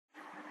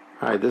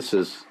Hi, this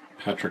is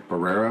Patrick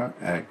Barrera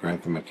at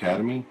Grantham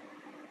Academy.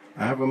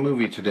 I have a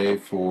movie today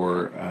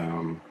for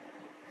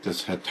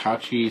this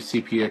Hitachi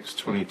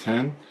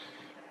CPX2010.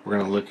 We're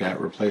going to look at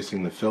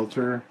replacing the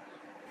filter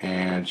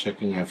and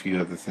checking a few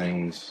other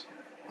things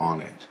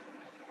on it.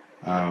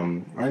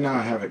 Right now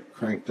I have it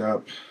cranked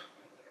up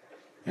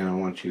and I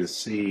want you to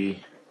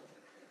see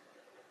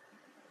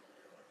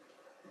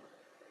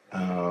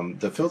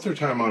the filter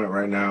time on it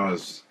right now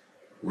is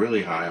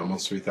really high,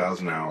 almost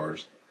 3,000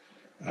 hours.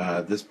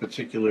 This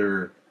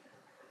particular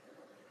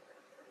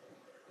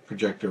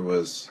projector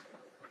was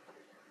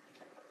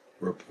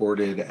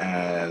reported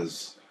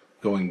as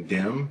going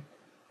dim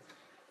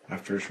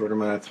after a short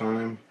amount of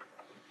time.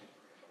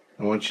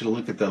 I want you to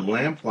look at the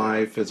lamp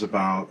life is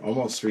about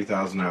almost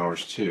 3,000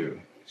 hours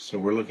too. So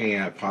we're looking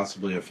at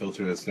possibly a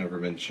filter that's never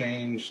been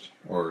changed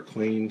or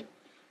cleaned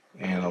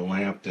and a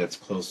lamp that's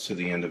close to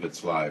the end of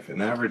its life.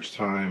 An average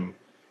time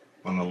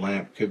on the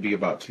lamp could be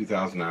about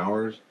 2,000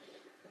 hours.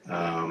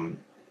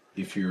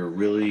 If you're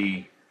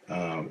really,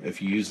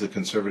 if you use the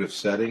conservative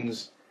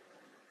settings,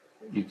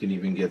 you can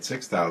even get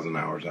 6,000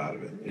 hours out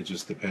of it. It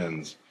just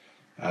depends.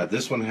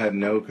 This one had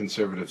no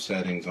conservative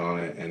settings on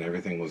it and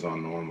everything was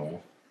on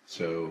normal.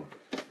 So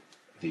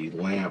the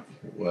lamp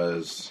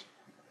was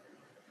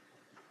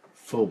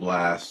full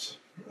blast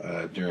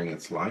during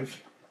its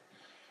life.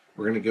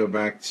 We're going to go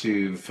back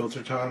to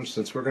filter time.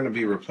 Since we're going to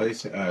be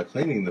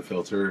cleaning the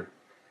filter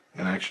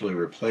and actually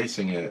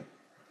replacing it,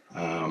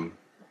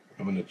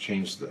 I'm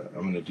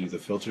going to do the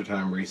filter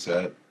time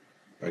reset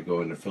by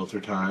going to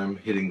filter time,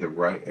 hitting the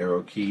right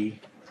arrow key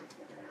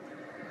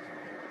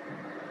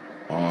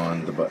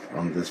on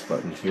this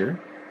button here.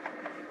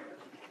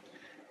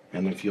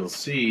 And if you'll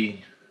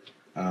see,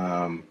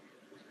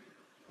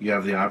 you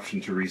have the option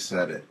to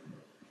reset it.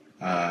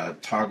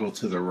 Toggle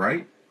to the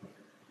right,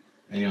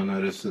 and you'll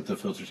notice that the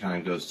filter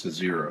time goes to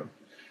 0.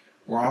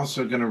 We're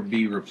also going to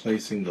be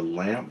replacing the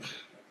lamp.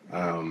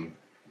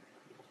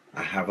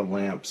 I have a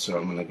lamp, so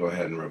I'm going to go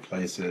ahead and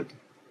replace it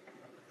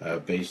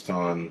based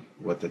on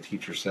what the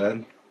teacher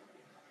said,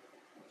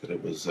 that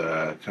it was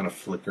kind of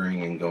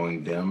flickering and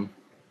going dim.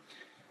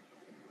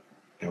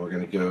 And we're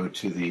going to go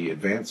to the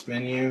advanced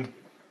menu,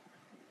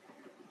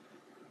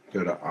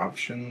 go to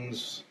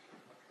options,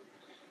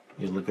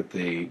 you look at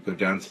go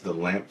down to the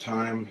lamp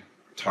time,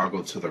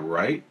 toggle to the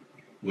right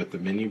with the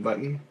menu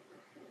button,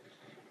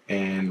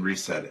 and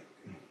reset it.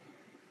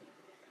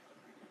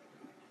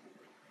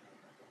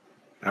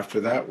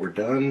 After that, we're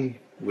done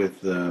with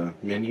the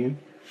menu.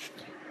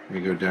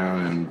 We go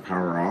down and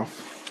power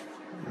off.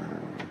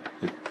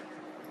 Hit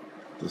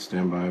the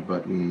standby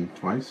button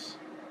twice.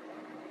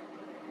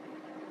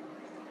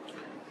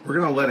 We're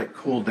going to let it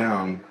cool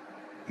down,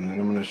 and then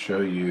I'm going to show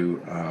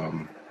you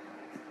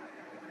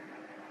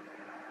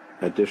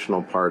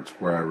additional parts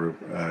where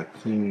I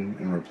clean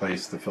and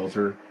replace the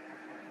filter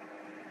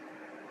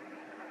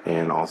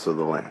and also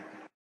the lamp.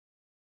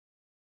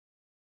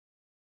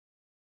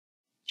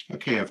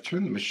 Okay, I've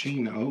turned the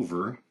machine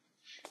over,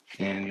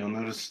 and you'll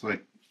notice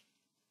like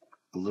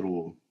a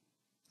little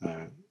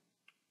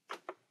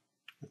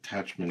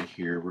attachment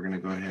here. We're going to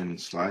go ahead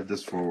and slide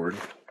this forward.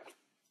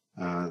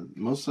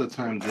 Most of the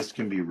time this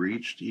can be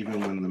reached even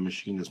when the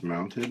machine is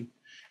mounted,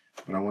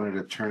 but I wanted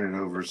to turn it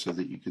over so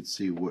that you could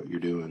see what you're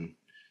doing.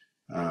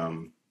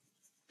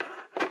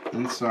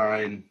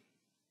 Inside,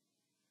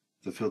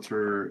 the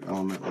filter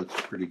element looks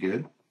pretty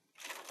good.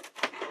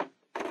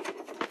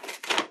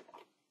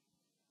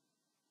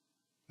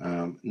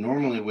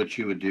 Normally what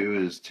you would do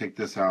is take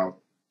this out,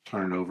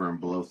 turn it over, and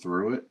blow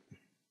through it.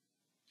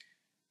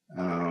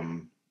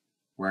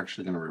 We're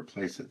actually going to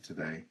replace it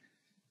today.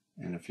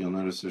 And if you'll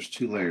notice, there's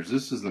 2 layers.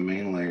 This is the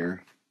main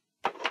layer,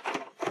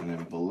 and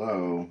then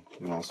below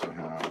we also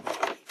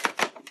have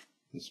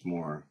this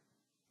more.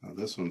 Now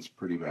this one's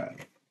pretty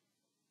bad,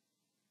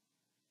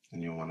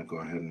 and you'll want to go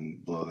ahead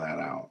and blow that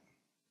out.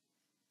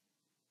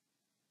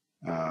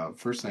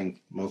 First thing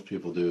most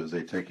people do is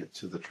they take it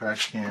to the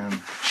trash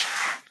can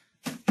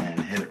and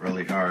hit it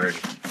really hard,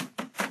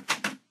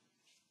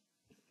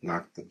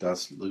 knock the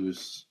dust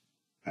loose.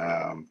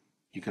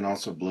 You can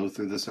also blow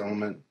through this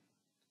element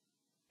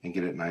and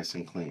get it nice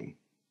and clean.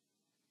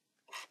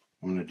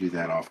 I'm going to do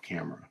that off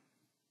camera.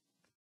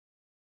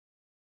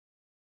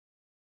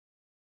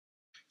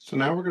 So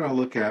now we're going to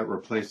look at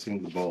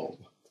replacing the bulb.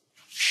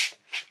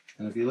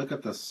 And if you look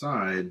at the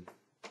side,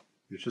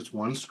 there's just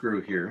one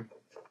screw here.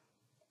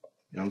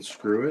 You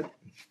unscrew it,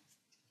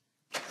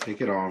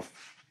 take it off,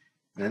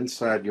 and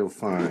inside you'll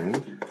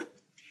find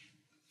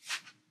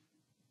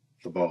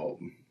the bulb.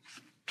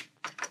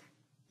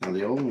 Now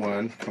the old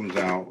one comes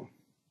out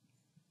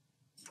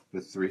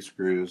with 3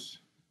 screws.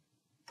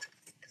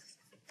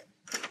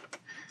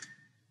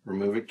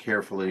 Remove it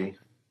carefully.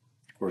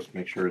 Of course,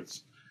 make sure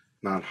it's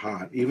not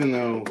hot. Even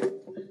though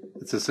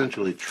it's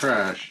essentially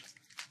trash,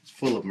 it's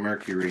full of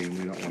mercury and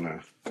we don't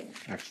want to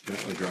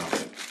accidentally drop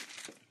it.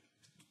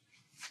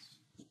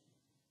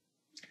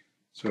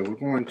 So we're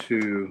going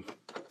to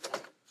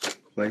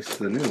place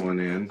the new one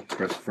in,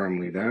 press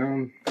firmly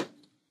down,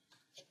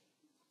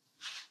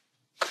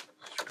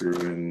 screw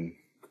in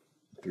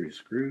 3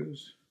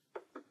 screws.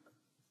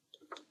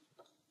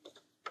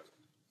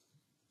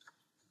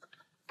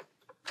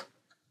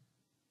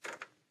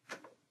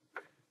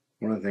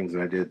 One of the things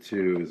I did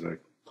too is I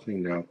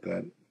cleaned out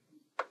that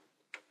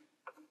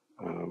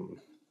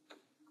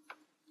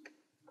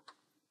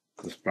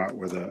the spot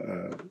where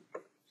the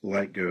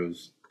light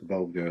goes, the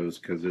bulb goes,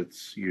 because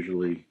it's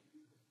usually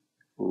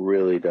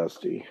really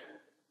dusty.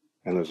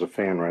 And there's a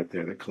fan right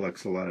there that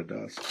collects a lot of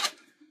dust.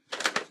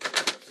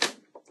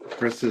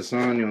 Press this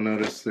on, you'll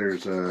notice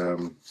there's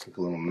like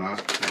a little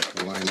knot that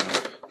can line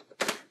up.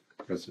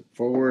 Press it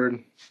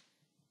forward.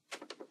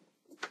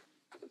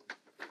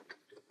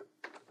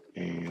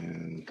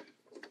 And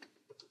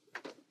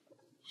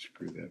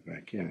screw that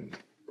back in.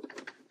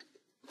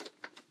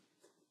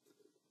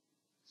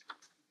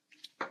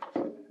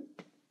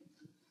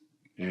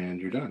 And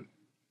you're done.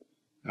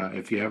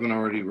 If you haven't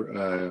already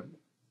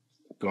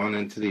gone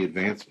into the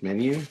advanced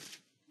menu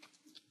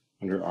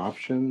under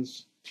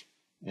options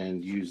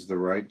and use the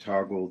right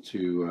toggle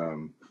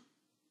to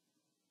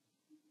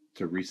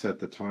reset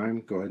the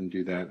time, go ahead and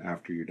do that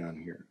after you're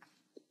done here.